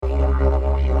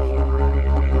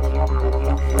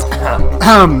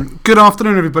Good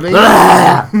afternoon, everybody. We'd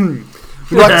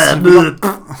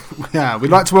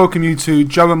like to welcome you to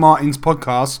Joe and Martin's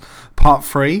podcast, part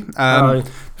 3.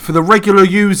 For the regular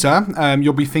user,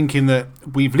 you'll be thinking that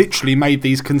we've literally made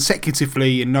these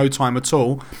consecutively in no time at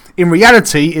all. In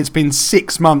reality, it's been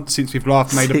 6 months since we've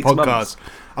last made a podcast. Months.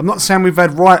 I'm not saying we've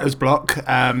had writer's block,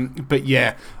 but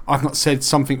yeah, I've not said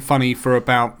something funny for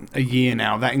about a year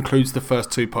now. That includes the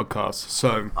first 2 podcasts.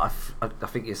 So I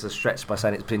think it's a stretch by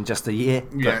saying it's been just a year.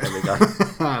 Yeah, there we go.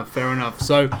 Fair enough.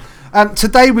 So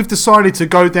today we've decided to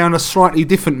go down a slightly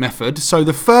different method. So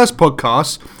the first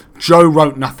podcast, Joe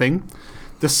wrote nothing.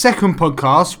 The second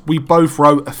podcast, we both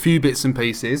wrote a few bits and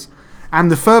pieces. And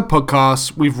the third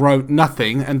podcast, we've wrote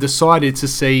nothing and decided to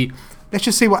see... Let's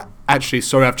just see what... Actually,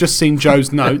 sorry, I've just seen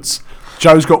Joe's notes.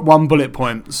 Joe's got 1 bullet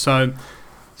point, so...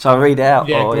 Shall I read it out?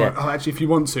 Yeah, Oh, actually, if you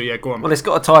want to, go on. Well, it's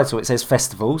got a title. It says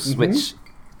Festivals, which,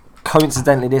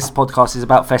 coincidentally, this podcast is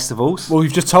about festivals. Well,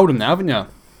 you've just told them now, haven't you?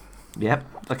 Yep.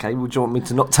 Okay, would you want me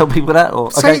to not tell people that?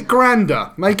 Or Say it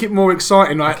grander. Make it more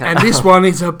exciting. Like, okay. And this one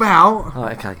is about... Oh,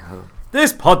 okay.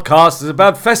 This podcast is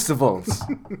about festivals.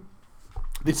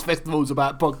 This festival's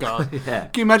about podcasts. Yeah.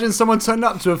 Can you imagine someone turning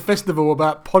up to a festival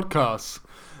about podcasts?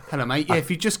 Hello, mate. Yeah, if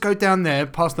you just go down there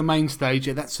past the main stage,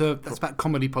 that's about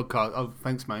comedy podcast. Oh,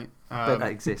 thanks, mate. But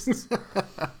that exists.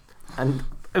 And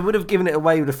I would have given it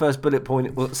away with the first bullet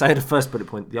point. Well, say the first bullet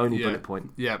point, the only bullet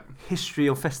point. Yeah. History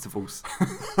of festivals.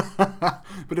 But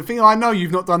the thing, I know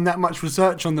you've not done that much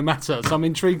research on the matter, so I'm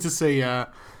intrigued to see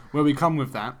where we come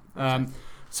with that.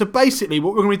 So basically,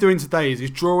 what we're going to be doing today is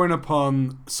drawing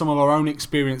upon some of our own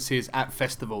experiences at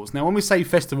festivals. Now, when we say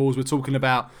festivals, we're talking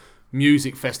about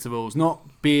music festivals, not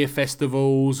beer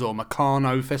festivals or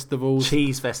Meccano festivals.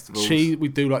 Cheese festivals. We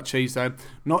do like cheese, though.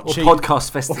 Not or cheese.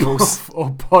 Podcast festivals.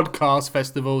 Or podcast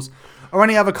festivals. Or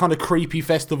any other kind of creepy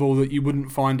festival that you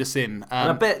wouldn't find us in.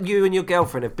 And I bet you and your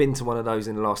girlfriend have been to one of those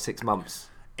in the last 6 months.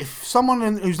 If someone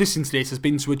who's listening to this has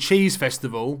been to a cheese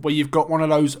festival where you've got one of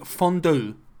those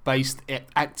fondue-based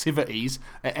activities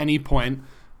at any point,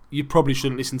 you probably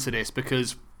shouldn't listen to this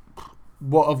because...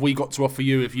 What have we got to offer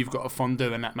you if you've got a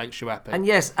fondue and that makes you happy? And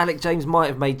yes, Alec James might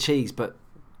have made cheese, but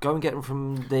go and get them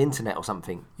from the internet or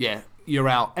something. Yeah, you're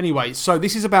out. Anyway, so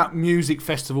this is about music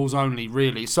festivals only,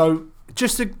 really. So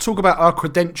just to talk about our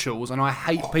credentials, and I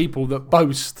hate people that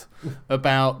boast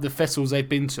about the festivals they've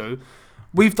been to.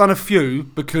 We've done a few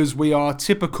because we are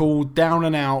typical down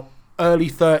and out early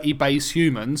 30 base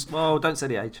humans. Well, don't say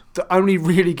the age. That only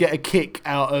really get a kick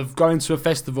out of going to a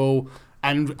festival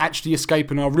and actually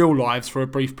escaping our real lives for a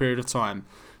brief period of time.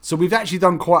 So we've actually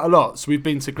done quite a lot. So we've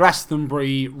been to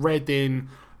Glastonbury, Reading,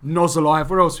 Nozalive.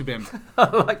 Where else have we been?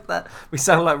 I like that. We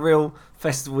sound like real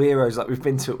festival heroes, like we've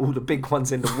been to all the big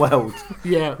ones in the world.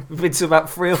 Yeah. We've been to about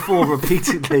 3 or 4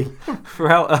 repeatedly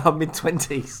throughout our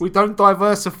mid-20s. We don't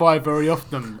diversify very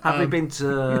often. Have we been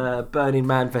to Burning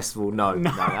Man Festival? No.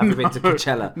 Have we been to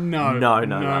Coachella? No.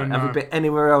 Have we been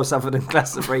anywhere else other than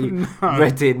Glastonbury,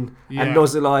 Reading, and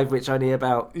Nozalive, which only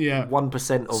about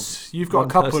 1% of You've got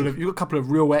a couple of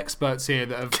real experts here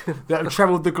that have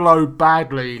travelled the globe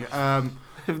badly.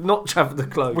 Have not travelled the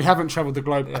globe. We haven't travelled the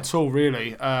globe at all,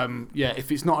 really.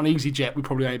 If it's not an EasyJet, we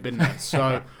probably ain't been there.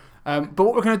 So, but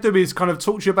what we're going to do is kind of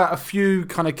talk to you about a few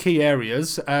kind of key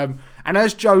areas. And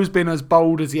as Joe's been as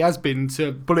bold as he has been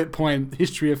to bullet point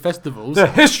history of festivals. The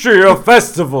history of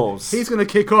festivals. He's going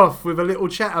to kick off with a little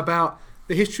chat about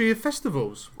the history of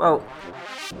festivals. Well,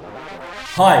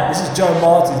 hi, this is Joe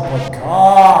Martin's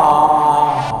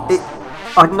podcast.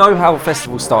 I know how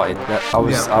festivals started.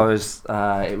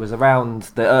 It was around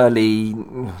the early.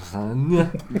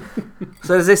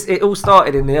 So it all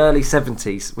started in the early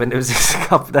 70s when there was this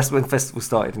couple. That's when festivals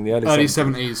started in the early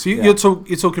 70s. So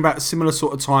you're talking about a similar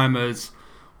sort of time as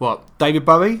what? David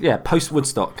Bowie? Yeah, post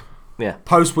Woodstock. Yeah,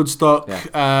 post Woodstock.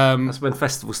 Yeah. That's when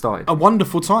festivals started. A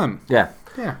wonderful time. Yeah.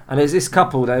 And there's this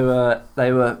couple. They were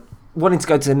wanting to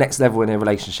go to the next level in their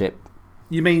relationship.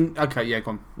 You mean, okay, yeah,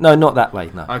 go on. No, not that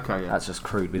way, no. Okay, yeah. That's just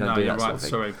crude. We don't do that sort of thing.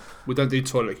 Sorry. We don't do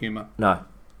toilet humour. No.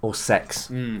 Or sex.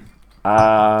 You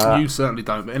certainly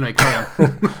don't, but anyway, carry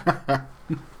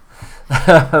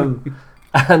on.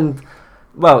 And,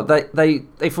 well, they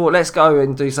thought, let's go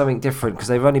and do something different, because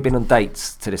they've only been on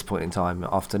dates to this point in time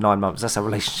after 9 months. That's how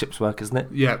relationships work, isn't it?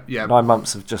 Yeah. 9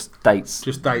 months of just dates.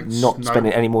 Just dates. Not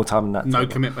spending any more time than that. No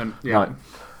commitment, yeah. No.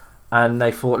 And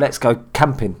they thought, let's go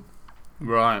camping.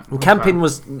 Right. And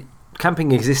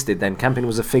camping existed then. Camping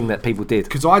was a thing that people did.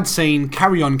 Because I'd seen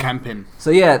Carry On camping. So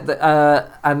yeah,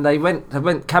 and they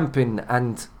went camping,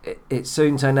 and it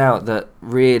soon turned out that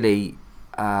really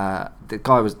the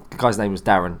guy's name was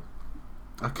Darren.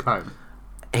 Okay.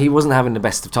 He wasn't having the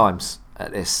best of times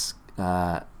at this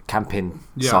camping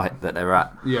site that they're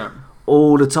at. Yeah.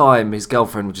 All the time, his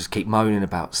girlfriend would just keep moaning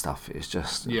about stuff. It was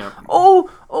just, Yeah. Oh,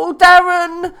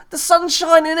 Darren, the sun's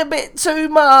shining a bit too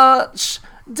much.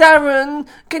 Darren,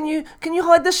 can you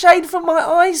hide the shade from my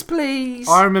eyes, please?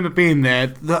 I remember being there.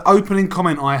 The opening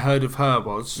comment I heard of her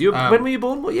was... when were you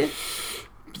born? What year?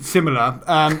 Similar.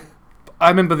 I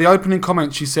remember the opening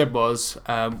comment she said was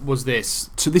this.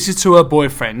 So this is to her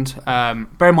boyfriend.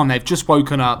 Bear in mind, they've just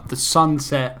woken up. The sun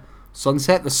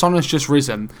has just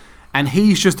risen. And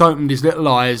he's just opened his little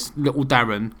eyes, little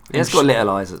Darren. Yeah, he's got little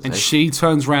eyes. And she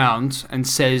turns round and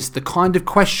says the kind of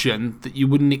question that you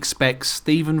wouldn't expect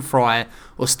Stephen Fry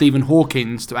or Stephen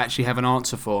Hawkins to actually have an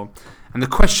answer for. And the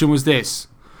question was this.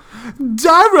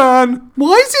 Darren,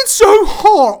 why is it so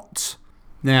hot?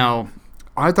 Now,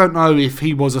 I don't know if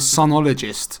he was a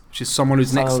sunologist, which is someone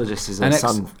who's sun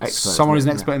expert. Someone who's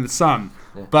an expert in the sun.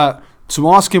 Yeah. But to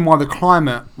ask him why the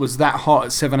climate was that hot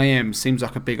at 7 a.m. seems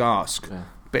like a big ask. Yeah.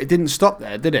 But it didn't stop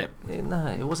there, did it? No,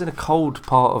 it was in a cold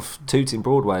part of Tooting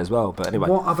Broadway as well. But anyway,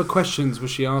 what other questions was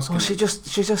she asking? Well, she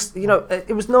just,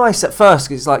 it was nice at first.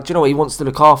 Cause it's like, do you know what? He wants to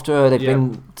look after her. They've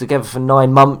been together for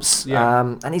 9 months,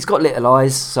 and he's got little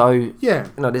eyes. So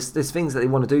there's things that they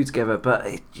want to do together.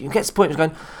 But you get to the point of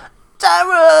going,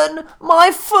 Darren,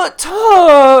 my foot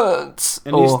hurts.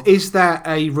 And is that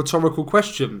a rhetorical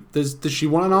question? Does she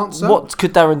want an answer? What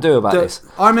could Darren do about this?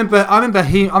 I remember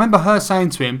her saying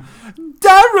to him,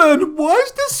 Darren, why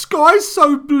is the sky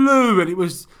so blue? And it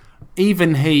was,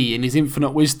 even he, in his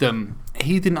infinite wisdom,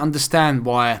 he didn't understand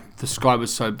why the sky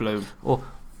was so blue. Or,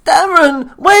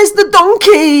 Darren, where's the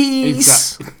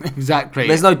donkeys? Exactly.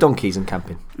 There's no donkeys in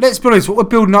camping. Let's be honest, what we're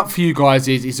building up for you guys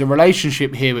is a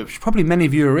relationship here, which probably many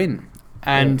of you are in.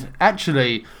 And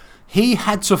actually, he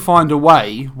had to find a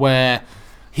way where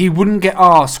he wouldn't get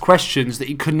asked questions that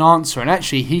he couldn't answer. And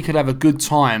actually, he could have a good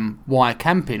time while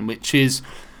camping, which is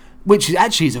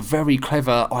actually a very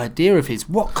clever idea of his.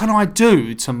 What can I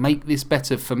do to make this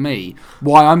better for me?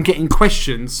 Why I'm getting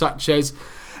questions such as,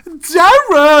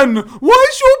 Darren, why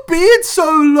is your beard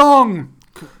so long?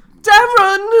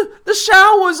 Darren, the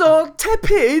showers are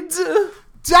tepid.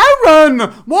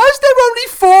 Darren, why is there only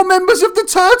 4 members of the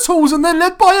Turtles and they're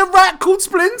led by a rat called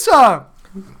Splinter?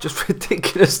 Just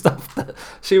ridiculous stuff that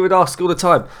she would ask all the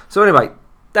time. So anyway,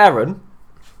 Darren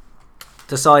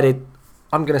decided,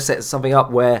 I'm going to set something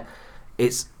up where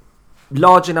it's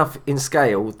large enough in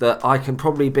scale that I can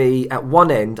probably be at one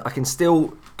end. I can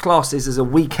still class this as a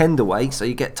weekend away, so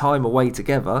you get time away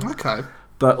together. Okay.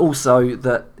 But also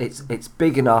that it's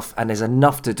big enough and there's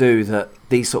enough to do that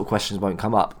these sort of questions won't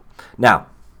come up. Now,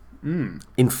 in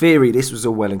theory, this was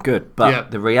all well and good, but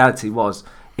the reality was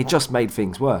it just made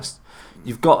things worse.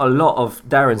 You've got a lot of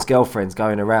Darren's girlfriends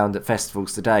going around at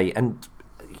festivals today, and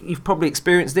you've probably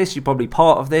experienced this. You're probably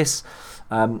part of this.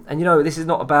 And this is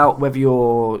not about whether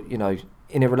you're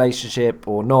in a relationship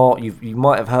or not. You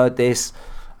might have heard this.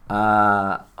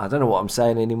 I don't know what I'm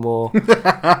saying anymore.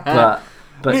 but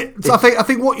so I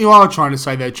think what you are trying to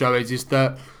say there, Joe, is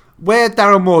that where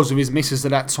Darren was with his missus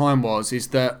at that time is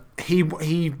that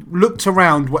he looked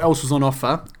around what else was on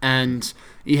offer, and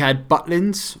he had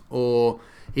Butlins or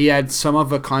he had some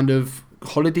other kind of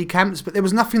holiday camps, but there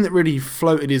was nothing that really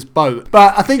floated his boat.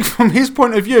 But I think from his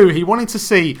point of view, he wanted to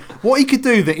see what he could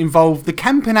do that involved the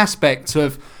camping aspect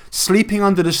of sleeping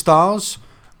under the stars,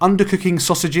 undercooking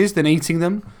sausages, then eating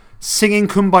them, singing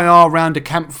Kumbaya around a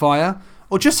campfire,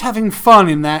 or just having fun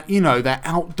in that, that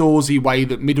outdoorsy way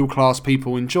that middle-class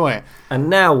people enjoy. And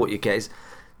now what you get is,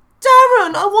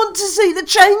 Darren, I want to see the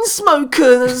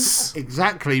Chainsmokers.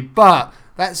 Exactly, but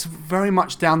that's very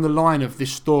much down the line of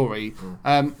this story.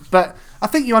 But I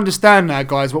think you understand now,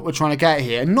 guys, what we're trying to get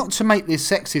here. And not to make this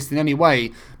sexist in any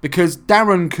way, because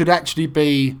Darren could actually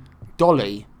be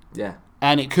Dolly. Yeah.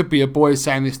 And it could be a boy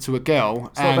saying this to a girl.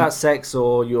 It's not about sex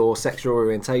or your sexual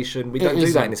orientation. We don't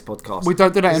do that in this podcast. We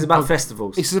don't do that. This is about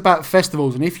festivals. This is about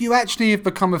festivals. And if you actually have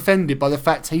become offended by the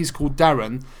fact he's called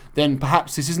Darren, then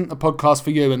perhaps this isn't the podcast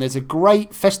for you. And there's a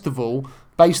great festival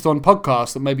based on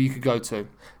podcasts that maybe you could go to.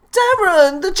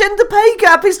 Darren, the gender pay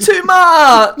gap is too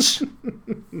much.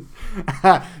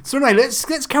 So anyway,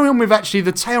 let's carry on with actually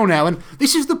the tale now. And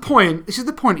this is the point.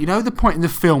 The point in the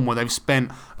film where they've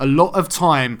spent a lot of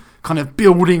time kind of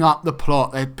building up the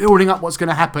plot. They're building up what's going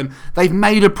to happen. They've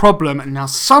made a problem, and now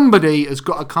somebody has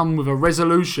got to come with a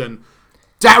resolution.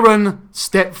 Darren,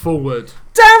 step forward.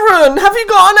 Darren, have you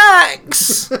got an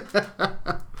axe?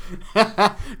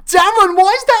 Darren,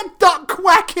 why is that duck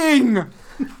quacking?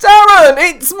 Darren,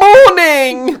 it's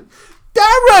morning.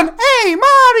 Darren, hey,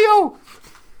 Mario.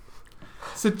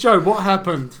 So, Joe, what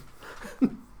happened?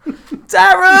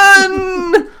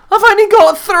 Darren, I've only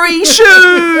got 3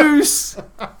 shoes.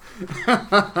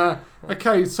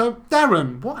 Okay, so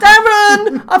Darren, what?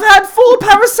 Darren, I've had 4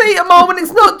 paracetamol and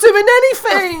it's not doing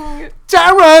anything.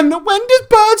 Darren, when does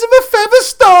Birds of a Feather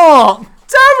start?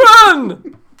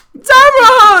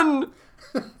 Darren.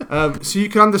 So you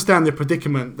can understand the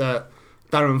predicament that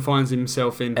Darren finds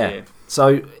himself in here.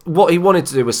 So what he wanted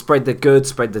to do was spread the good,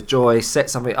 spread the joy, set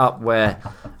something up where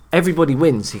everybody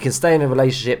wins. He can stay in a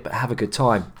relationship but have a good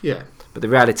time. Yeah. But the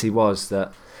reality was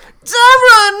that,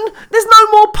 Darren, there's no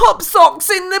more pop socks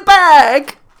in the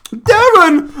bag.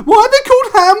 Darren, why are they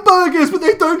called hamburgers but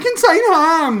they don't contain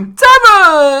ham?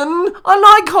 Darren, I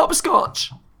like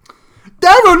hopscotch.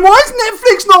 Darren, why is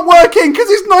Netflix not working? Because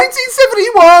it's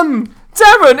 1971.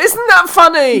 Darren, isn't that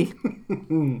funny?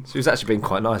 She was actually being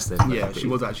quite nice then. Yeah, she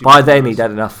was actually. By then, he'd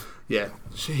had enough. Yeah.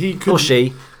 He couldn't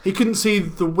see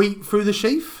the wheat through the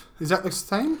sheaf? Is that the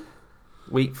same?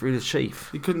 Wheat through the sheaf.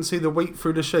 He couldn't see the wheat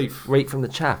through the sheaf. Wheat from the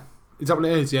chaff. Is that what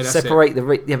it is? Yeah, that's Separate the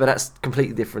wheat. Yeah, but that's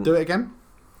completely different. Do it again.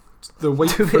 The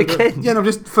wheat. Do it again. Yeah, no,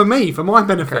 just for me, for my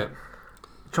benefit. Okay.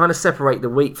 Trying to separate the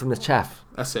wheat from the chaff.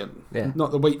 That's it. Yeah.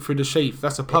 Not the wheat through the sheaf.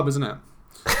 That's a pub, isn't it?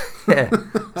 Yeah.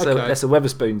 So Okay. that's a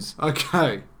Weatherspoons.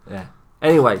 Okay. Yeah.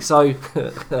 Anyway, so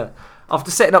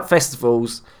after setting up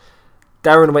festivals,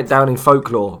 Darren went down in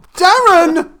folklore.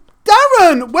 Darren,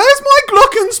 where's my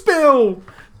glockenspiel?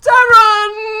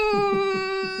 Darren,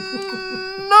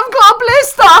 I've got a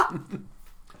blister.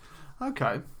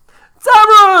 Okay.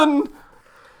 Darren,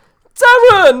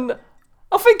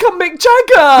 I think I'm Mick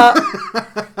Jagger.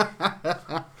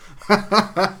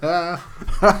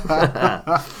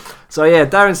 So yeah,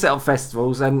 Darren set up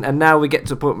festivals, and now we get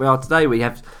to the point we are today. We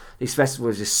have these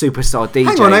festivals, this superstar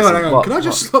DJs. Hang on. Can I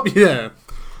just stop you there?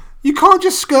 You can't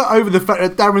just skirt over the fact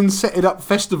that Darren set up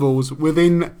festivals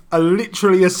within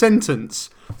literally a sentence.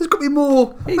 There's got to be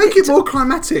more. Make it more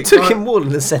climatic. Took him more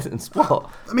than a sentence. What?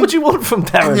 What do you want from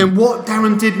Darren? And then what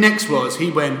Darren did next was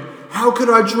he went, how could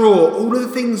I draw all of the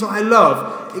things I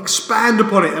love, expand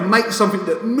upon it and make something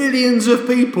that millions of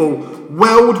people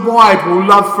worldwide will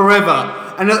love forever?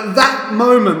 And at that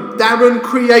moment, Darren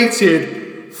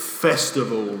created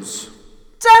festivals.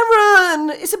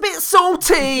 Darren, it's a bit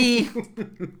salty.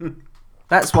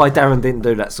 That's why Darren didn't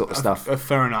do that sort of stuff.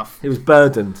 Fair enough. He was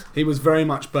burdened. He was very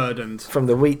much burdened. From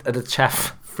the wheat and the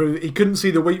chaff. He couldn't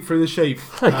see the wheat through the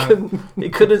sheaf. He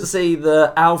couldn't see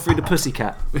the owl through the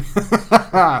pussycat.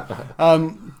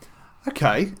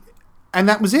 Okay. And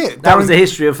that was it. That was the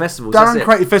history of festivals. Darren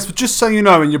created festivals. Just so you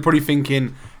know, and you're probably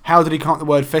thinking, how did he come up with the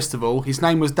word festival? His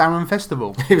name was Darren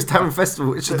Festival. It was Darren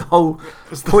Festival. It's the whole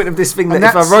point of this thing that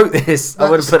if I wrote this, I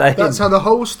would have put that in. That's how the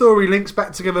whole story links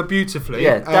back together beautifully.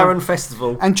 Yeah, Darren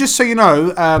Festival. And just so you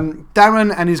know,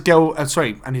 Darren and his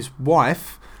and his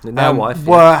wife, wife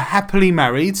were happily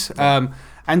married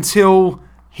until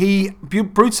he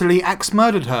brutally axe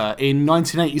murdered her in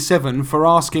 1987 for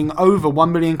asking over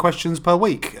 1 million questions per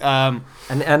week. And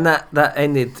that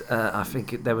ended, I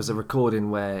think there was a recording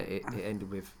where it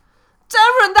ended with,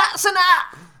 Darren, that's an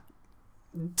axe!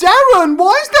 Darren,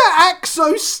 why is that axe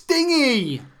so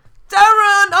stingy?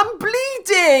 Darren, I'm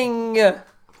bleeding!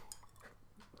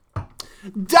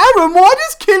 Darren, why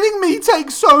does killing me take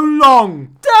so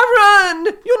long? Darren,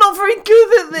 you're not very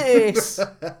good at this!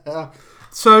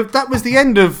 So that was the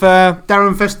end of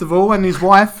Darren Festival and his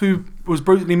wife, who was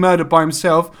brutally murdered by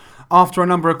himself after a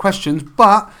number of questions.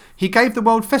 But he gave the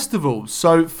world festivals.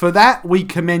 So for that, we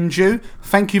commend you.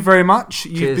 Thank you very much.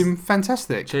 You've been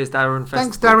fantastic. Cheers, Darren.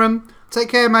 Thanks, Darren. Take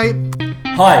care, mate.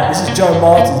 Hi, this is Joe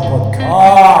Martin's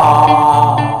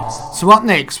podcast. So up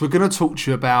next, we're going to talk to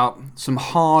you about some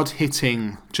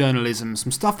hard-hitting journalism,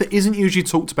 some stuff that isn't usually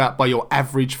talked about by your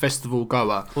average festival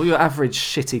goer. Or your average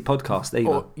shitty podcast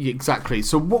either. Exactly.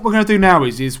 So what we're going to do now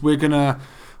is we're going to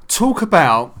talk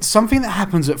about something that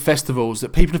happens at festivals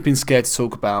that people have been scared to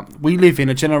talk about. We live in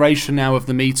a generation now of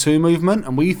the Me Too movement,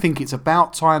 and we think it's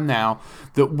about time now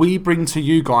that we bring to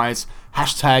you guys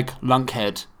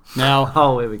 #Lunkhead. Now,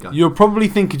 here we go. You're probably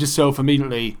thinking to yourself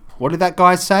immediately, what did that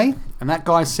guy say? And that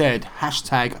guy said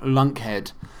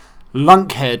 #Lunkhead.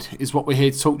 Lunkhead is what we're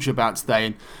here to talk to you about today.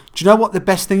 And do you know what the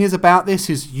best thing is about this?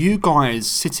 Is you guys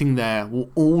sitting there will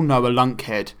all know a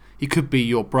lunkhead. He could be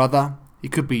your brother. He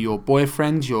could be your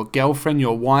boyfriend, your girlfriend,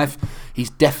 your wife. He's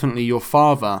definitely your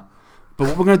father. But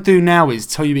what we're going to do now is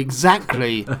tell you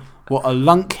exactly what a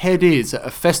lunkhead is at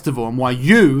a festival and why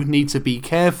you need to be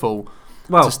careful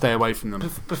to stay away from them.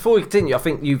 Before we continue, I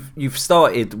think you've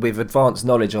started with advanced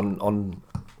knowledge on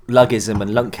lugism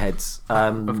and lunkheads.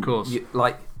 Of course.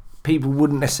 People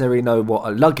wouldn't necessarily know what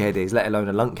a lughead is, let alone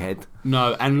a lunkhead.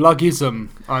 No, and lugism,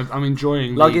 I'm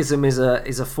enjoying. Lugism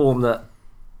is a form that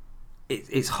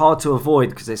it's hard to avoid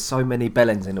because there's so many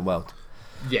bellends in the world.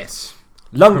 Yes.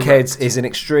 Lunkheads is an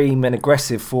extreme and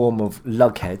aggressive form of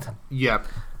lughead. Yeah.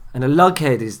 And a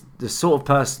lughead is the sort of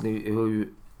person who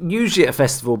usually at a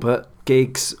festival, but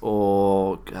gigs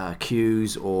or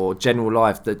queues or general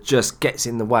life, that just gets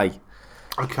in the way.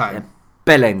 Okay. They're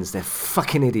bellends. They're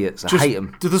fucking idiots. I hate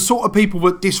them. They're the sort of people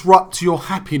that disrupt your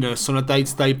happiness on a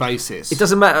day-to-day basis. It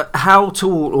doesn't matter how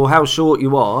tall or how short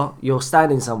you are, you're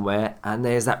standing somewhere and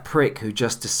there's that prick who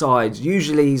just decides,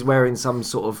 usually he's wearing some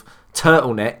sort of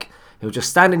turtleneck, he'll just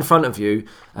stand in front of you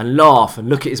and laugh and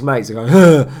look at his mates and go,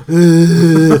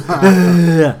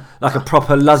 like a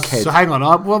proper lughead. So hang on,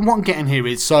 what I'm getting here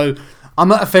is, so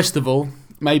I'm at a festival,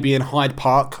 maybe in Hyde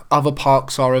Park, other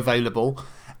parks are available,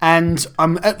 and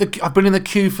I've been in the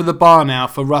queue for the bar now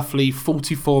for roughly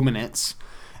 44 minutes,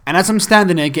 and as I'm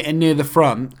standing there getting near the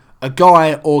front, a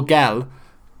guy or gal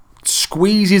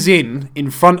squeezes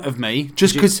in front of me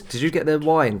just because. Did you get the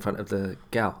Y in front of the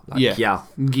gal? Like, yeah. Gal.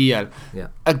 Yeah.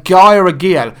 A guy or a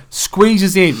gal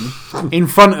squeezes in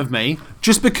front of me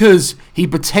just because he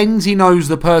pretends he knows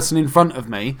the person in front of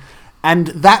me, and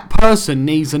that person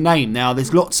needs a name. Now,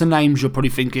 there's lots of names you're probably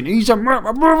thinking.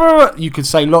 You could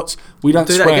say lots. We don't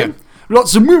swear.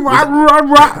 Lots of.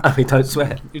 We don't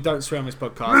swear. You don't swear on this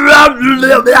podcast.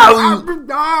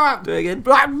 Do it again.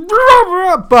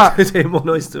 But do more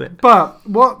noise to it. But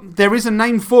there is a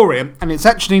name for it, and it's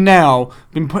actually now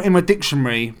been put in a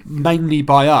dictionary, mainly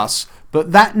by us.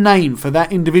 But that name for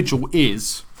that individual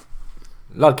is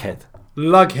lughead.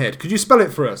 Lughead. Could you spell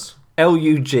it for us?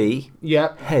 L-U-G.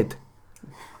 Yeah. Head.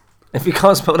 If you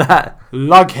can't spell that.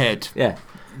 Lughead. Yeah.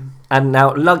 And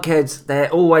now lugheads, they're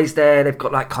always there. They've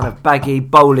got like kind of baggy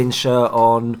bowling shirt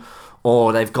on,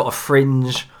 or they've got a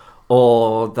fringe,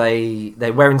 or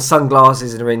they're wearing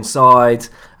sunglasses and are inside,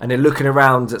 and they're looking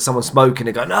around at someone smoking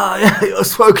and going, "Oh yeah, you're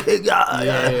smoking." Yeah.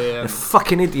 They're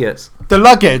fucking idiots. The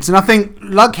lugheads, and I think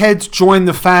lugheads join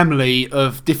the family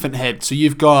of different heads. So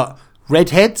you've got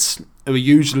redheads, who are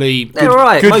usually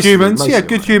good humans. Yeah,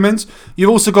 good humans.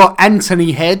 You've also got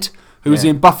Anthony Head, who was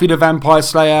in Buffy the Vampire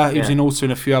Slayer. He was also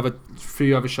in a few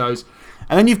other shows.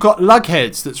 And then you've got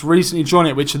lugheads that's recently joined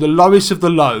it, which are the lowest of the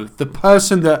low. The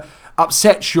person that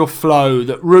upsets your flow,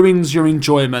 that ruins your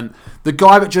enjoyment. The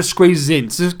guy that just squeezes in.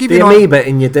 So give the amoeba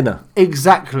in your dinner.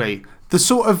 Exactly. The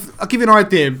sort of, I'll give you an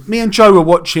idea. Me and Joe were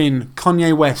watching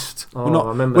Kanye West. I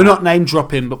remember we're not name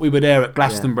dropping, but we were there at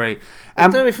Glastonbury. I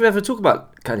don't know if we ever talk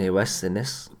about Kanye West in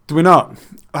this. Do we not?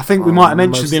 I think we might have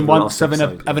mentioned him once having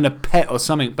a pet or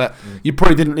something, but you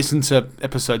probably didn't listen to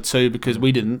episode 2 because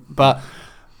we didn't. But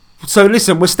so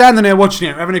listen, we're standing there watching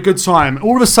it, we're having a good time.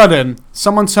 All of a sudden,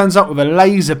 someone turns up with a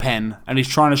laser pen and he's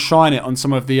trying to shine it on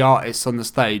some of the artists on the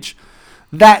stage.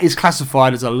 That is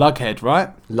classified as a lughead,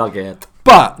 right? Lughead.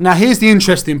 But now here's the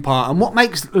interesting part, and what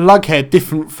makes lughead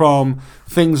different from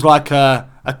things like a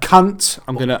cunt.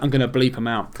 I'm gonna bleep them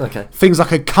out. Okay. Things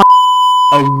like a cunt,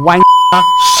 a wank.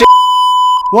 Shit.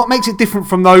 What makes it different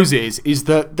from those is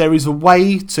that there is a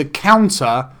way to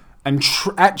counter and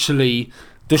actually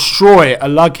destroy a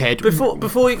lughead.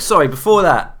 Before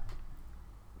that,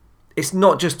 it's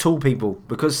not just tall people,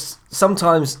 because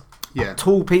sometimes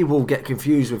tall people get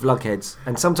confused with lugheads,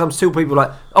 and sometimes tall people are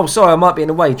like, oh sorry, I might be in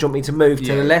the way, do you want me to move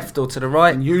to the left or to the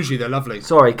right? And usually they're lovely.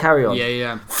 Sorry, carry on.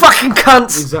 Yeah. Fucking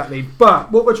cunts! Exactly.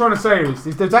 But what we're trying to say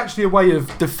is there's actually a way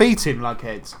of defeating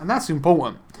lugheads, and that's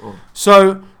important.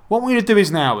 So what we're going to do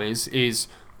is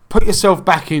put yourself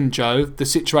back in, Joe, the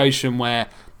situation where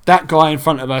that guy in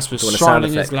front of us was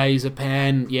shining his laser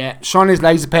pen. Yeah, shining his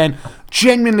laser pen,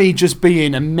 genuinely just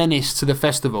being a menace to the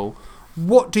festival.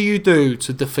 What do you do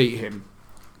to defeat him?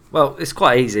 Well, it's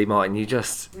quite easy, Martin. You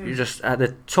just at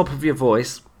the top of your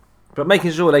voice, but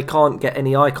making sure they can't get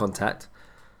any eye contact.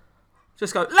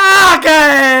 Just go,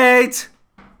 Lughead!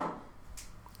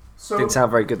 So didn't sound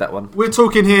very good, that one. We're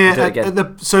talking here at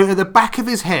the back of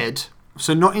his head,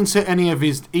 so not into any of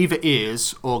his either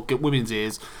ears or women's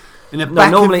ears.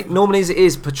 Normally his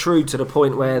ears protrude to the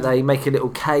point where they make a little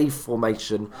K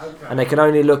formation, and they can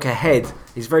only look ahead.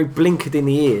 He's very blinkered in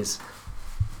the ears.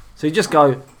 So you just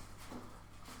go,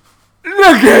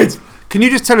 Lughead! Can you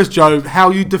just tell us, Joe,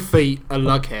 how you defeat a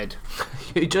lughead?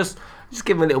 You just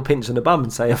give him a little pinch on the bum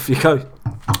and say, off you go.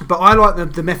 But I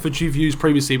like the method you've used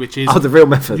previously, which is... the real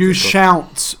method. You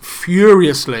shout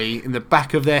furiously in the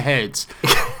back of their heads.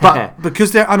 But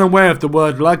because they're unaware of the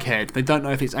word lughead, they don't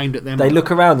know if it's aimed at them. They look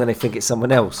around and they think it's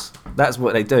someone else. That's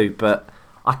what they do. But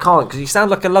I can't, because you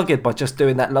sound like a lughead by just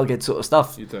doing that lughead sort of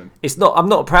stuff. You do. I'm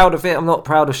not proud of it. I'm not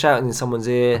proud of shouting in someone's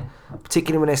ear,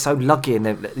 particularly when they're so luggy.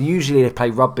 And usually they play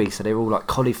rugby, so they're all like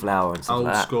cauliflower and stuff Old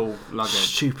like that. school lughead.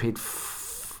 Stupid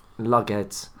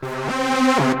lugheads.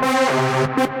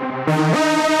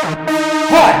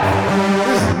 Hi,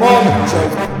 this is Martin Joe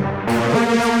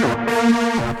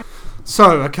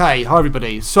So, okay, hi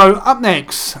everybody. So, up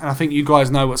next, and I think you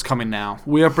guys know what's coming now,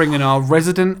 we are bringing our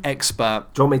resident expert.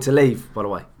 Do you want me to leave, by the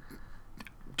way?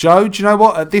 Joe, do you know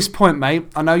what? At this point, mate,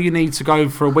 I know you need to go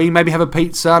for a wee, maybe have a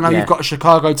pizza. I know you've got a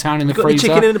Chicago Town in the freezer. We've got the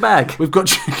chicken in the bag. We've got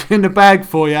chicken in the bag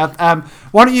for you.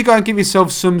 Why don't you go and give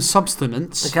yourself some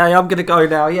substance? Okay, I'm going to go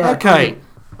now, yeah. Okay.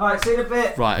 Alright, see you in a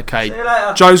bit. Right, okay. See you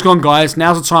later. Joe's gone, guys.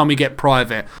 Now's the time we get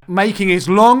private. Making its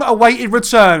long-awaited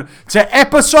return to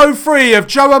episode 3 of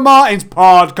Joe and Martin's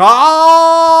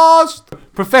podcast.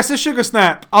 Professor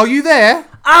Sugarsnap, are you there?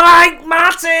 Alright,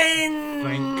 Martin.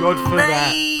 Thank God for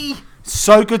that.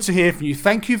 So good to hear from you.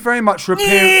 Thank you very much for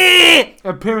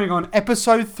appearing on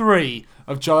episode 3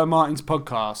 of Joe and Martin's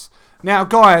podcast. Now,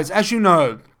 guys, as you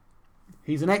know,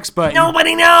 he's an expert.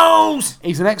 Nobody knows.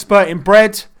 He's an expert in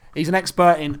bread. He's an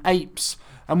expert in apes.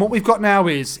 And what we've got now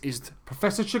is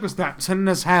Professor Sugarsnap telling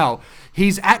us how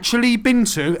he's actually been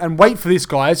to, and wait for this,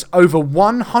 guys, over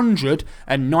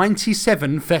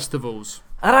 197 festivals.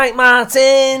 All right,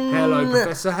 Martin. Hello,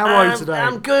 Professor. How are you today?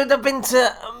 I'm good. I've been to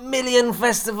a million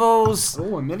festivals.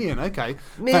 Oh, a million. Okay.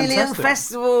 Million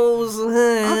festivals.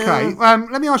 Okay.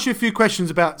 Let me ask you a few questions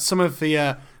about some of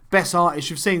the best artists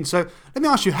you've seen. So let me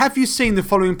ask you, have you seen the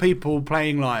following people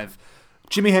playing live?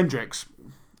 Jimi Hendrix.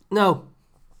 No.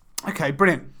 Okay,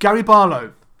 brilliant. Gary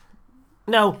Barlow.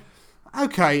 No.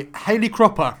 Okay, Haley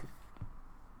Cropper.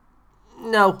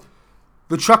 No.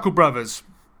 The Chuckle Brothers.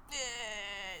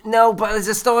 No, but there's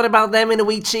a story about them in a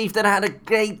Wheat Chief that I had a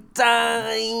great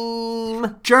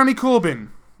time. Jeremy Corbyn.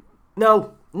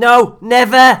 No. No,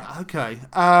 never. Okay.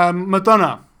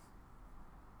 Madonna.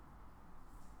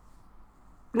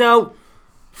 No.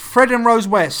 Fred and Rose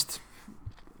West.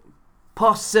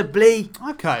 Possibly.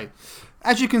 Okay.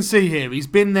 As you can see here, he's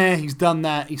been there, he's done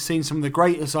that, he's seen some of the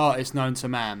greatest artists known to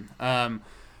man. Now,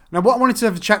 what I wanted to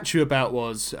have a chat to you about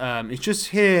was, is just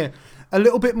hear a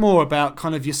little bit more about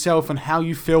kind of yourself and how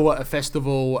you feel at a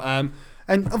festival. And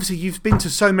obviously, you've been to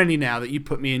so many now that you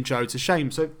put me and Joe to shame.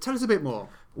 So tell us a bit more.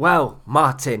 Well,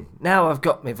 Martin, now I've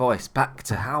got my voice back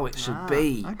to how it should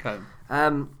be. Okay.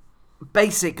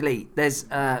 Basically, there's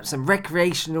some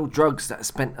recreational drugs that I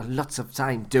spent a lot of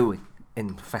time doing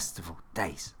in festival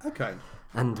days. Okay.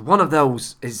 And one of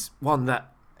those is one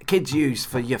that kids use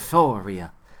for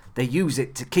euphoria. They use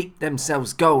it to keep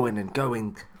themselves going and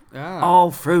going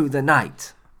all through the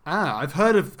night. I've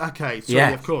heard of... Okay, sorry,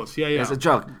 yeah. Of course. Yeah. There's a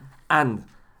drug. And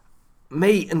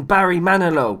me and Barry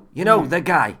Manilow, you know the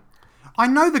guy. I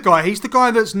know the guy. He's the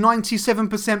guy that's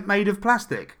 97% made of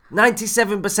plastic.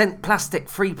 97% plastic,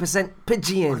 3%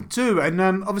 pigeon. I do, and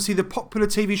obviously the popular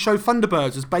TV show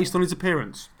Thunderbirds is based on his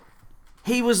appearance.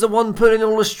 He was the one pulling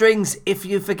all the strings, if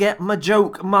you forget my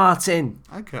joke, Martin.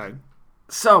 Okay.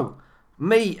 So,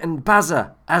 me and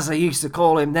Bazza, as I used to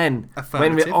call him then,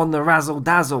 when we were on the Razzle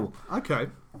Dazzle. Okay.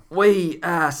 We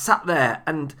sat there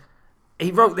and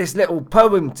he wrote this little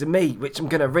poem to me, which I'm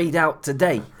going to read out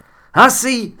today. I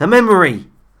see a memory.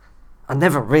 I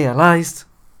never realised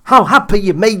how happy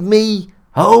you made me.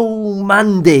 Oh,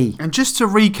 Mandy. And just to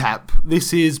recap,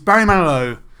 this is Barry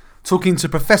Manilow talking to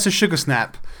Professor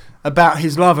Sugarsnap about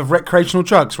his love of recreational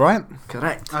drugs, right?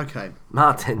 Correct. Okay.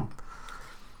 Martin.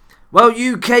 Well,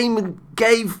 you came and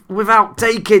gave without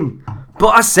taking, but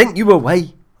I sent you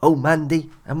away. Oh, Mandy.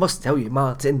 I must tell you,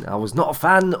 Martin, I was not a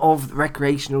fan of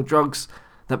recreational drugs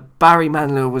that Barry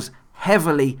Manilow was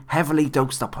heavily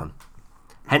dosed up on.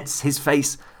 Hence his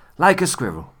face like a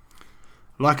squirrel.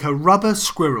 Like a rubber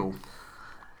squirrel.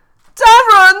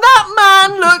 Darren, that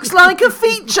man looks like a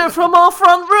feature from our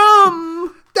front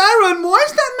room. Darren, why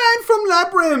is that man from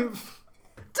Labyrinth?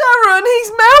 Darren,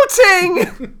 he's melting.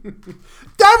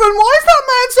 Darren, why is that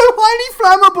man so highly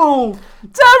flammable?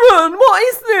 Darren, what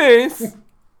is this?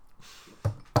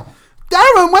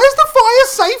 Darren, where's the fire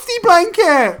safety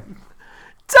blanket?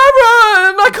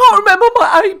 Darren, I can't remember my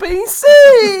ABC.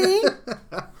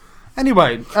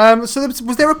 Anyway, so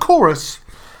was there a chorus?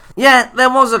 Yeah, there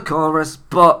was a chorus,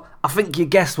 but I think you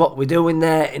guessed what we're doing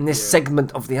there in this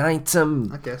segment of the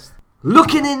item. I guess.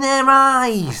 Looking in their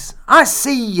eyes, I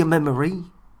see your memory.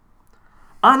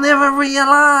 I never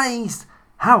realised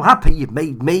how happy you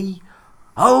made me.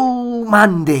 Oh,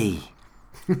 Mandy.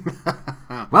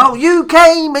 Well, you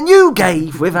came and you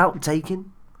gave without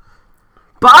taking,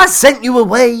 but I sent you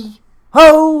away.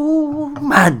 Oh,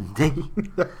 Mandy.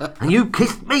 And you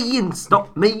kissed me and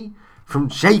stopped me from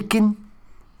shaking.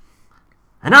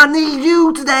 And I need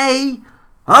you today.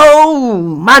 Oh,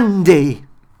 Mandy.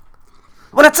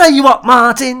 Well, I tell you what,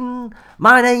 Martin.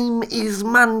 My name is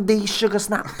Mandy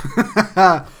Sugarsnap.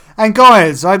 And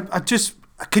guys, I just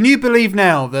Can you believe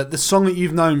now that the song that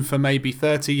you've known for maybe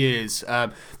 30 years,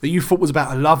 that you thought was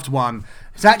about a loved one,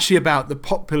 is actually about the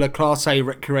popular Class A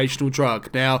recreational drug?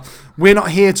 Now, we're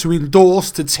not here to endorse,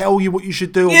 to tell you what you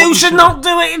should do. You should not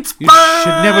do it, it's bad! You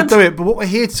should never do it, but what we're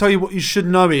here to tell you what you should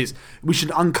know is we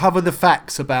should uncover the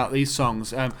facts about these songs.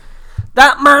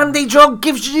 That Mandy drug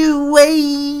gives you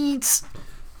AIDS!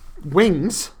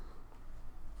 Wings?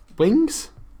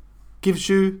 Gives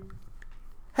you...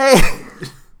 Hey...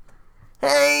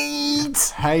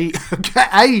 AIDS. Hey,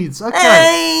 AIDS.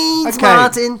 Okay. AIDS,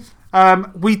 Martin.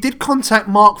 We did contact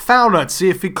Mark Fowler to see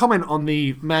if he'd comment on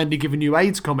the Mandy giving you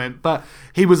AIDS comment, but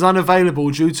he was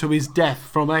unavailable due to his death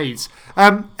from AIDS.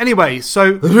 Anyway,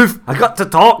 so I got to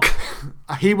talk.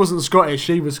 He wasn't Scottish.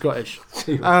 He was Scottish.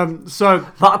 So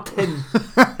Martin.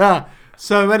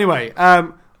 So anyway,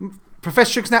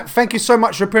 Professor Tricksnap, thank you so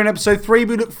much for appearing in episode 3.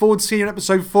 We look forward to seeing you in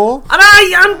episode 4. And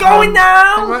I'm going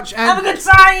now. Thank you much. Have a good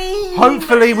time.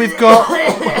 Hopefully we've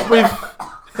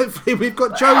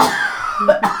got Joe.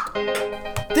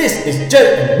 This is Joe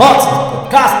and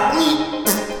Martin's podcast.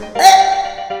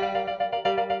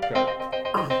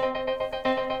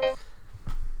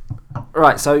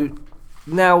 Right, so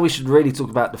now we should really talk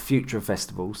about the future of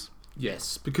festivals.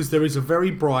 Yes, because there is a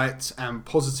very bright and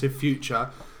positive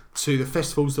future to the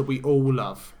festivals that we all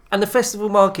love. And the festival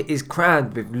market is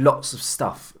crammed with lots of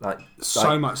stuff.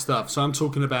 So much stuff. So I'm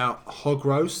talking about hog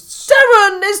roasts.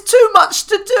 Darren, there's too much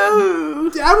to do.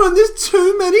 Darren, there's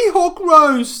too many hog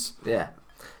roasts. Yeah.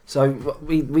 So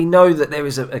we know that there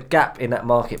is a gap in that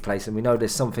marketplace, and we know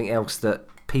there's something else that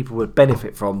people would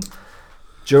benefit from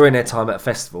during their time at a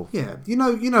festival. Yeah, you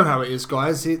know how it is,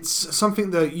 guys. It's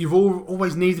something that you've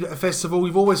always needed at a festival.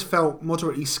 You've always felt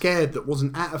moderately scared that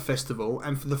wasn't at a festival,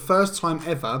 and for the first time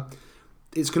ever,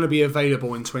 it's going to be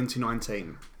available in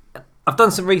 2019. I've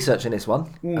done some research in this one,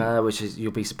 which is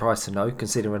you'll be surprised to know,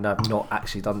 considering I've not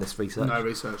actually done this research. No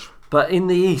research. But in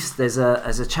the East, there's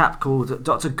a chap called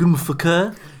Dr.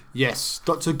 Gumfaker. Yes,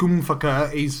 Dr.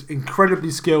 Gumfaker. He's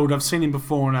incredibly skilled. I've seen him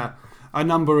before in a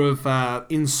number of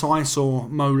Incise or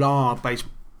Molar-based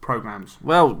programs.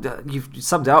 Well, you've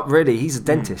summed it up, really. He's a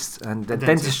dentist, and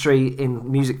dentistry in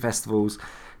music festivals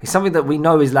is something that we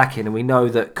know is lacking, and we know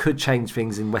that could change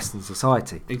things in Western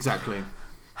society. Exactly.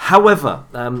 However,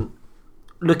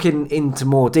 looking into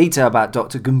more detail about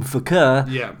Dr. Gumfaker,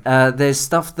 there's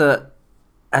stuff that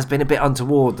has been a bit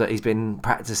untoward that he's been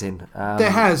practicing.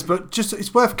 There has, but just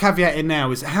it's worth caveating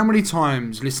now is how many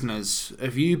times, listeners,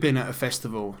 have you been at a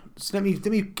festival? So let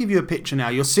me give you a picture now.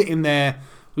 You're sitting there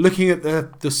looking at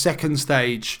the second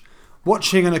stage,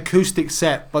 watching an acoustic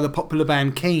set by the popular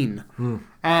band Keane.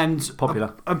 And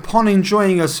popular. Upon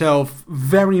enjoying yourself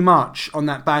very much on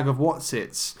that bag of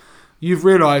Wotsits, you've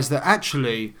realised that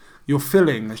actually your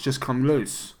filling has just come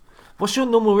loose. What's your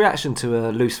normal reaction to a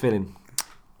loose filling?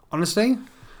 Honestly,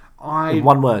 in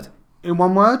one word. In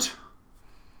one word?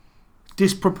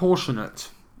 Disproportionate.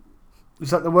 Is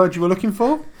that the word you were looking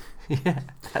for? Yeah,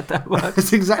 that word.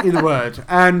 That's exactly the word.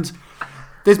 And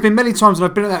there's been many times when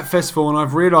I've been at that festival and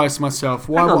I've realised to myself,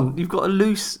 Hang on, you've got a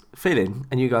loose filling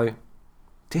and you go,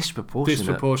 disproportionate.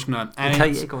 Disproportionate. And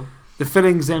Okay, go on. the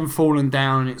filling's then fallen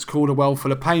down and it's called a well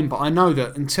full of pain. But I know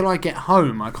that until I get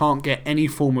home, I can't get any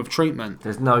form of treatment.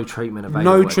 There's no treatment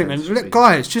available. No treatment. Look,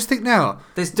 guys, just think now.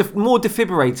 There's more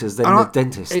defibrillators than the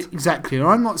dentist. Exactly. And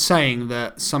I'm not saying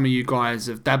that some of you guys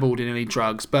have dabbled in any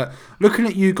drugs, but looking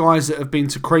at you guys that have been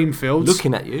to Creamfields.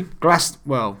 Looking at you?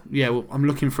 Well, I'm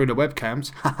looking through the webcams.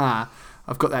 Haha,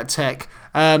 I've got that tech.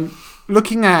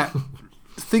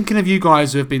 Thinking of you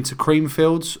guys who have been to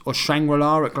Creamfields or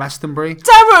Shangri-La at Glastonbury.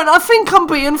 Darren, I think I'm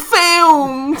being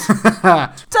filmed.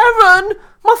 Darren,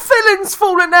 my filling's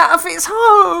falling out of its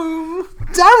home.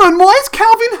 Darren, why is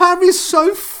Calvin Harris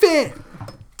so fit?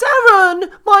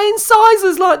 Darren, my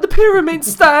incisors like the pyramid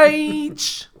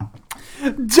stage.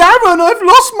 Darren, I've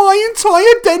lost my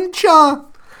entire denture.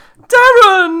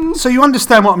 Darren! So you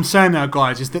understand what I'm saying now,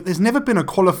 guys, is that there's never been a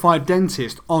qualified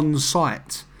dentist on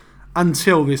site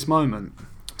until this moment.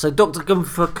 So Dr.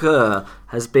 Gumfaker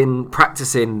has been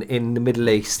practicing in the Middle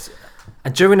East,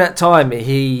 and during that time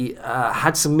he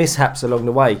had some mishaps along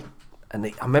the way. And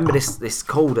I remember this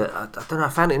call that I don't know. I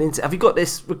found it on the internet. Have you got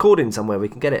this recording somewhere? We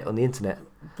can get it on the internet.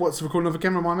 What's the recording of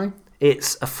again? Remind me.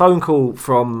 It's a phone call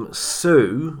from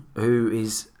Sue, who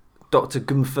is Dr.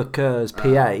 Gumfaker's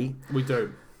PA. We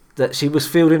do. That she was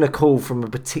fielding a call from a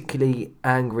particularly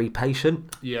angry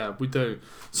patient. Yeah, we do.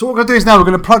 So what we're going to do is now we're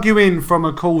going to plug you in from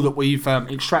a call that we've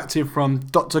extracted from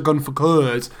Dr.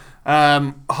 Gumfaker's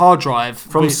hard drive.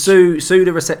 From Sue,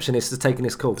 the receptionist, is taking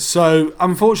this call. So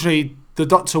unfortunately, the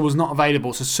doctor was not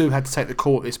available, so Sue had to take the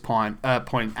call at this point,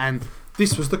 and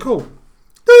this was the call.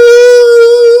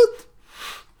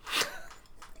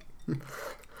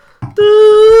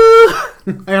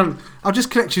 Hang on, I'll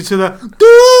just connect you to the.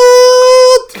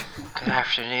 Good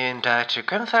afternoon, Dr.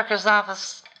 Grimfucker's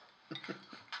office.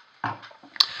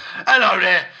 Hello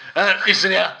there.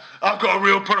 Listen here, I've got a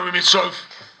real problem with myself.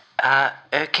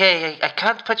 Okay, I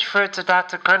can't put you through to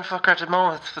Dr. Grimfucker at the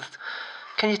moment, but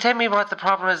can you tell me what the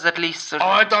problem is at least?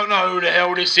 I don't know who the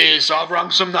hell this is, so I've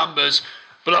rung some numbers,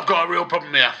 but I've got a real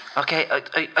problem here. Okay,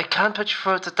 I can't put you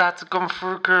through to Dr.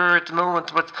 Grimfucker at the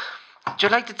moment, but would you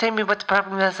like to tell me what the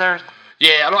problem is, or?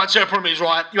 Yeah, I'd like to tell you the problem is,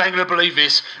 right, you ain't going to believe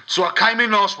this. So I came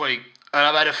in last week, and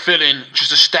I've had a fill-in,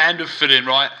 just a standard fill-in,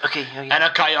 right? Okay. And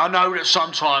okay, I know that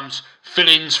sometimes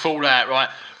fill-ins fall out, right?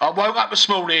 I woke up this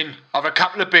morning, I've had a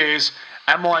couple of beers,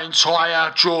 and my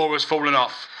entire jaw has fallen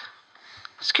off.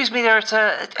 Excuse me there,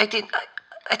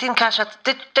 I didn't catch that.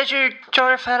 Did your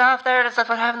jaw fall off there? Is that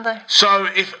what happened there? So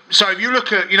if you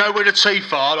look at, you know where the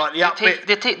teeth are, like the up bit...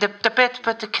 The bit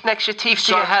that connects your teeth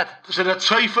to your head. So the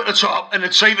teeth at the top and the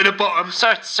teeth at the bottom.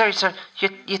 Sorry, sir.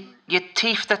 Your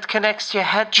teeth that connects your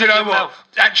head to your mouth. Do you know what? Mouth.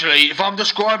 Actually, if I'm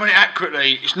describing it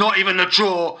accurately, it's not even the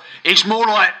jaw. It's more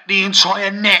like the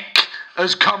entire neck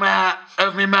has come out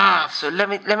of my mouth. So let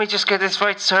me just get this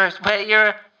right, sir. Where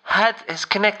your head is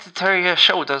connected to your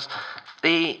shoulders,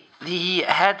 the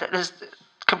head is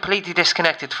completely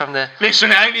disconnected from the...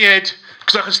 Listen, it ain't the head,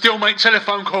 because I can still make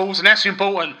telephone calls, and that's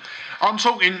important. I'm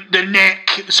talking the neck,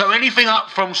 so anything up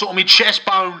from sort of my chest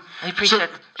bone. I appreciate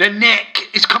the neck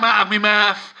is come out of my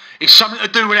mouth. It's something to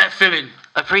do with that filling.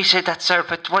 I appreciate that, sir,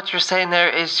 but what you're saying there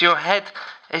is your head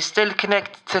is still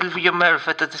connected to your mouth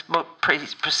at this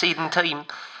preceding time.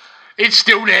 It's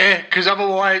still there, because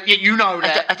otherwise, you know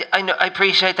that. I know, I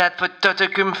appreciate that, but Dr.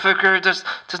 Grimfucker does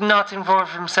not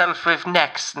involve himself with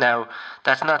necks now.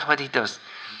 That's not what he does.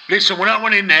 Listen, when I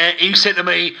went in there, he said to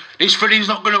me, this filling's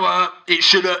not going to work. It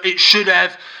should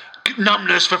have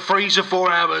numbness for 3 to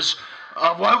 4 hours.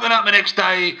 I've woken up the next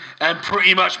day, and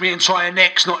pretty much my entire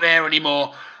neck's not there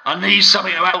anymore. I need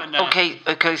something to happen now.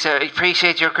 Okay, sir. I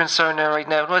appreciate your concern there right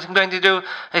now. What I'm going to do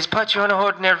is put you on a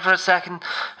hold there for a second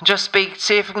and just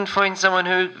see if I can find someone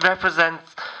who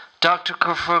represents Dr.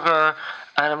 Grimfucker,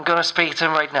 and I'm going to speak to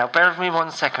him right now. Bear with me 1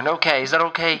 second. Okay, is that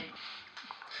okay?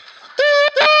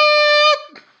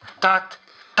 Dr.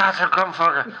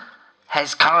 Grimfucker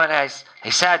has colonized. He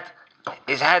said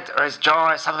his head or his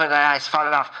jaw or something like that has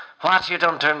fallen off. What you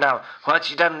done to him now?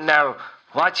 What you done now?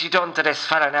 What you done to this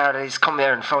fella now that he's come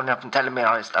here and phoned up and telling me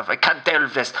all this stuff? I can't deal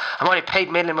with this. I'm only paid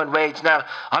minimum wage now.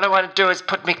 All I want to do is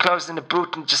put me clothes in the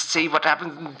boot and just see what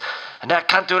happens. And I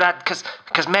can't do that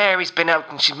because Mary's been out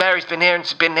and Mary's been here and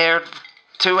she's been here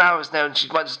 2 hours now and she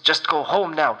wants to just go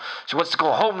home now. She wants to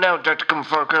go home now, Dr.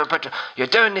 Grimfucker, but you're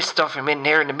doing this stuff. I'm in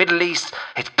here in the Middle East.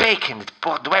 It's baking.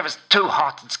 The weather's too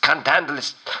hot. It can't handle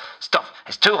this stuff.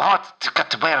 It's too hot. I've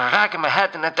got to wear a rag in my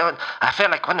head and I feel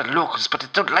like one of the locals, but I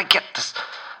don't like it.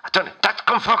 Dr.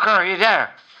 Grimfucker, are you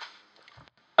there?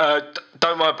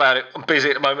 Don't worry about it. I'm busy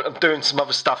at the moment. I'm doing some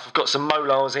other stuff. I've got some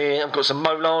molars here. I've got some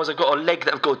molars. I've got a leg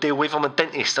that I've got to deal with. I'm a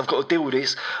dentist. I've got to deal with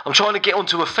this. I'm trying to get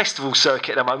onto a festival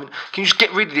circuit at the moment. Can you just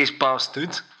get rid of this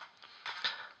bastard?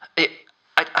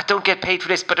 I don't get paid for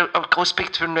this, but I'll go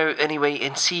speak to him now anyway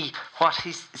and see what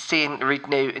he's saying right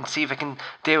now and see if I can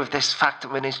deal with this fact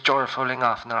that when his jaw falling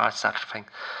off and all that sort of thing.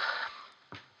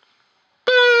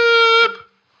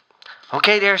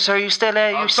 Okay there, sir, you still...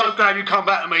 I'm so glad you come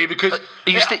back to me because...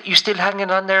 you still hanging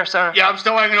on there, sir? Yeah, I'm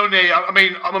still hanging on there. I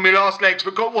mean, I'm on my last legs,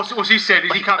 but God, what's he said?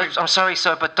 Is he coming? I'm sorry,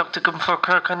 sir, but Dr.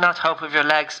 Grimfucker cannot help with your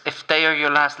legs if they are your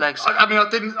last legs. I mean,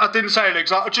 I didn't say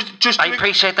legs. I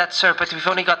appreciate that, sir, but we've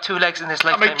only got 2 legs in this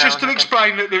lifetime. I mean, just to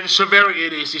explain the severity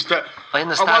of this is that I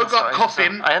woke up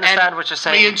coughing. I understand what you're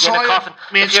saying.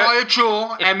 My entire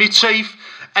jaw and my teeth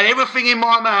and everything in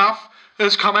my mouth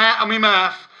has come out of my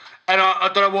mouth. And I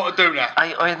don't know what to do now.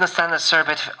 I understand that, sir,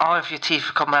 but if all of your teeth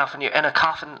come off and you're in a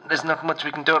coffin, there's not much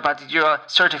we can do about it. You're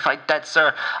certified dead,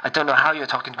 sir. I don't know how you're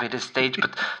talking to me at this stage,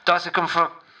 but Dr.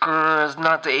 Grimfucker is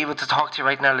not able to talk to you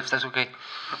right now, if that's okay.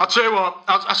 I'll tell you what,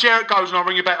 I'll see how it goes and I'll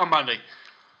ring you back on Monday.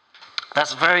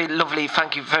 That's very lovely,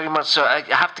 thank you very much, sir. I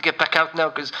have to get back out now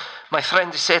because my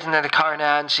friend is sitting in the car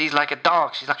now and she's like a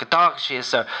dog. She's like a dog, she is,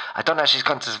 sir. I don't know if she's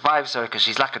going to survive, sir, because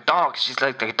she's like a dog. She's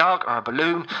like a dog or a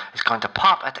balloon. It's going to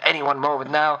pop at any one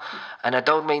moment now. And I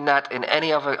don't mean that in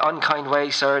any other unkind way,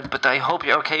 sir, but I hope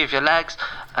you're okay with your legs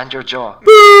and your jaw.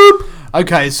 Boop!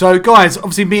 Okay, so guys,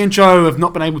 obviously me and Joe have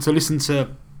not been able to listen to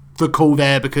the call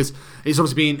there because it's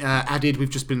obviously been added. We've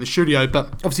just been in the studio, but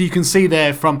obviously you can see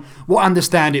there from what I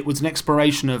understand it was an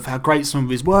exploration of how great some of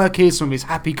his work is, some of his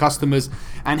happy customers,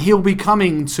 and he'll be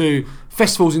coming to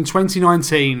festivals in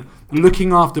 2019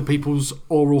 looking after people's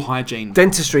oral hygiene.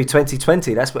 Dentistry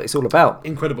 2020, that's what it's all about.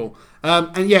 Incredible.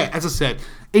 And yeah, as I said,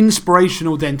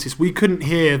 inspirational dentist. We couldn't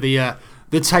hear the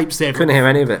tapes there. Couldn't hear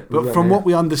any of it. But from what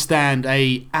we understand,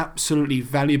 a absolutely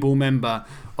valuable member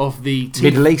of the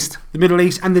Middle East,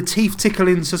 and the Teeth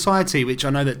Tickling Society, which I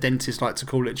know that dentists like to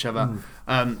call each other.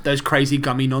 Those crazy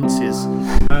gummy nonces.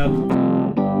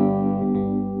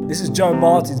 This is Joe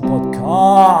Martin's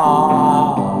podcast.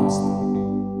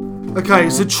 Okay,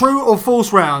 so true or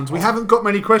false round. We haven't got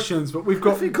many questions, but we've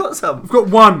got some. We've got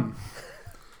one.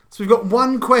 So we've got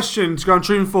one question to go on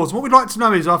true and false. What we'd like to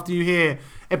know is, after you hear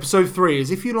episode 3,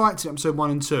 is if you liked episode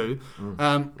 1 and 2.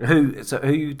 Who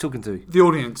are you talking to? The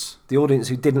audience. The audience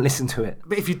who didn't listen to it.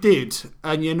 But if you did,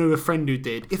 and you knew a friend who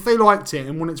did, if they liked it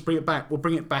and wanted to bring it back, we'll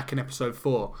bring it back in episode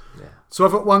 4. Yeah. So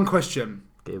I've got one question.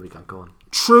 Here we go, go on.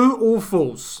 True or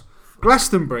false?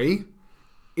 Glastonbury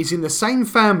is in the same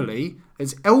family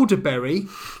as elderberry,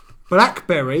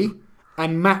 blackberry,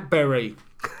 and Mattberry.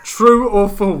 True or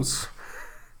false?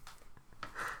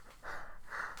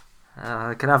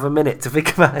 Can I have a minute to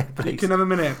think about it, please? You can have a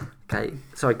minute. Okay,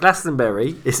 sorry,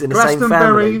 Glastonbury is in the same family.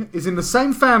 Glastonbury is in the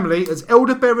same family as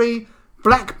elderberry,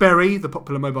 blackberry, the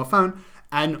popular mobile phone,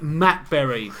 and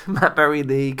Mattberry. Mattberry,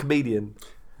 the comedian.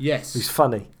 Yes. Who's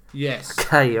funny. Yes.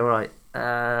 Okay, all right.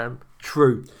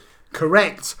 True.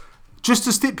 Correct. Just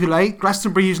to stipulate,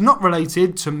 Glastonbury is not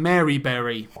related to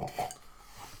Maryberry.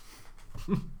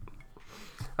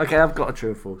 Okay, I've got a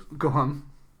true or false. Go on.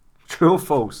 True or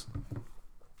false?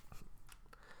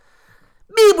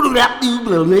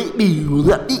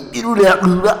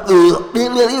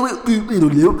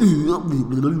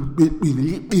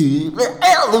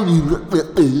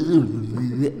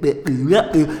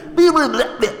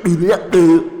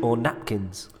 Or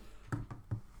napkins?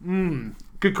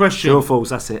 Good question. True or false,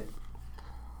 that's it.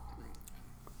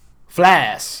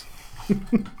 Flares.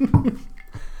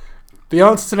 The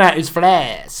answer to that is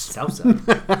flares.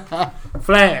 Salsa.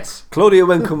 Flares. Claudia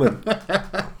Winkleman.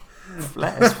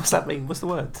 Flares? What's that mean? What's the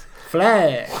word?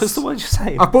 Flares. What's the word you're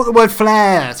saying? I brought the word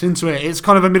flares into it. It's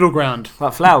kind of a middle ground.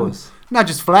 Like flowers? No,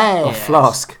 just flares. Or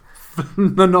flask?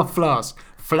 No, not flask.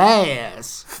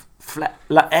 Flares. Flat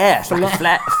ass. Like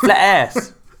flat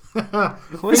ass.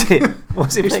 What is it?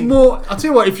 What's it It's mean? more. I'll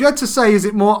tell you what. If you had to say, is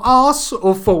it more arse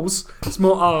or false? It's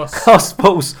more arse.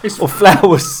 Hospitals or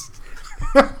flowers?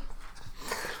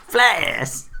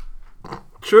 Flares.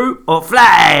 True or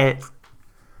flares?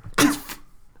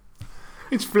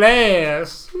 It's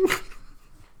flares.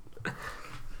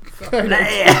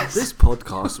 Flares. This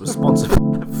podcast was sponsored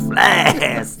by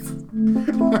Flares.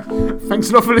 Thanks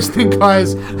a lot for listening,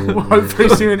 guys. We'll hopefully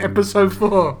see you in episode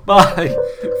 4. Bye.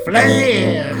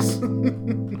 Flares.